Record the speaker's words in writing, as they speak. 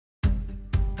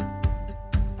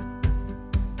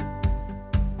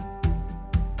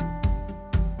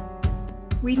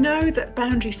We know that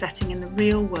boundary setting in the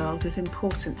real world is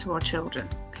important to our children.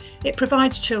 It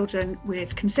provides children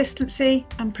with consistency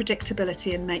and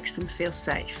predictability and makes them feel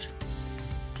safe.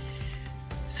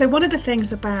 So one of the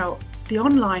things about the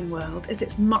online world is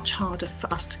it's much harder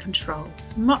for us to control,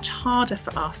 much harder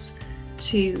for us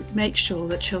to make sure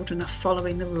that children are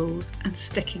following the rules and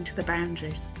sticking to the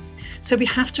boundaries. So we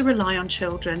have to rely on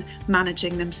children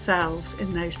managing themselves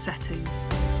in those settings.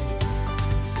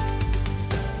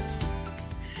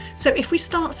 So if we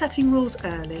start setting rules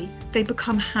early, they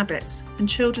become habits and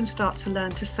children start to learn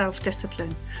to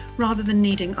self-discipline rather than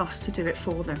needing us to do it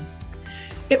for them.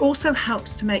 It also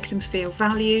helps to make them feel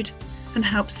valued and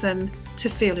helps them to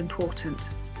feel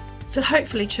important. So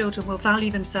hopefully children will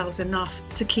value themselves enough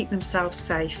to keep themselves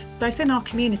safe, both in our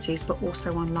communities but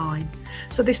also online.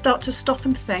 So they start to stop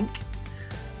and think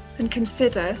and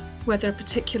consider whether a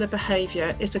particular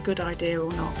behaviour is a good idea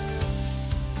or not.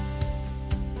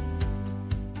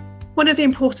 One of the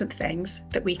important things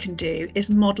that we can do is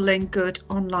modelling good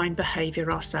online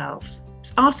behaviour ourselves.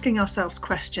 It's asking ourselves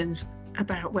questions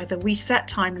about whether we set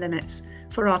time limits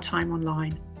for our time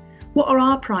online. What are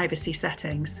our privacy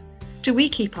settings? Do we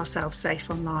keep ourselves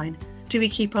safe online? Do we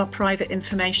keep our private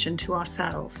information to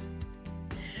ourselves?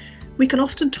 We can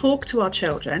often talk to our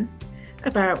children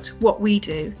about what we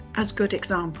do as good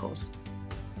examples.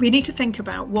 We need to think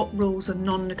about what rules are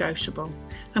non-negotiable,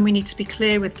 and we need to be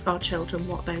clear with our children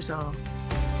what those are.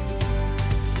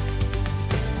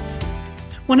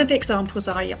 One of the examples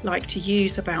I like to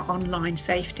use about online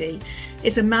safety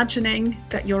is imagining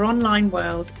that your online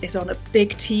world is on a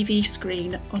big TV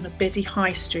screen on a busy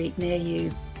high street near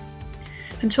you.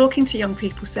 And talking to young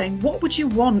people saying, what would you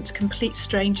want complete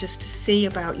strangers to see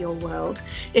about your world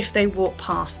if they walk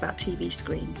past that TV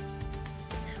screen?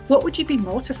 What would you be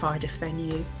mortified if they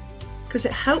knew? Because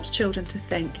it helps children to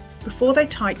think before they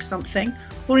type something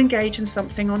or engage in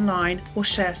something online or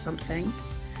share something,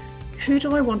 who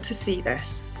do I want to see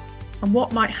this? And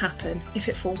what might happen if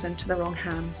it falls into the wrong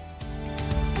hands?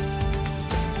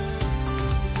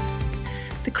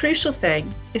 The crucial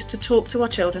thing is to talk to our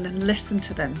children and listen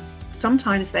to them.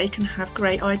 Sometimes they can have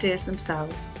great ideas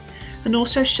themselves and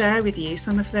also share with you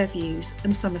some of their views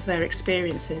and some of their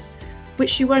experiences,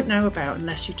 which you won't know about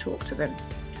unless you talk to them.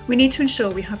 We need to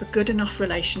ensure we have a good enough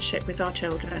relationship with our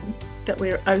children, that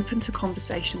we're open to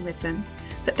conversation with them,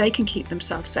 that they can keep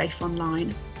themselves safe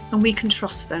online, and we can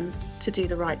trust them to do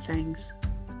the right things.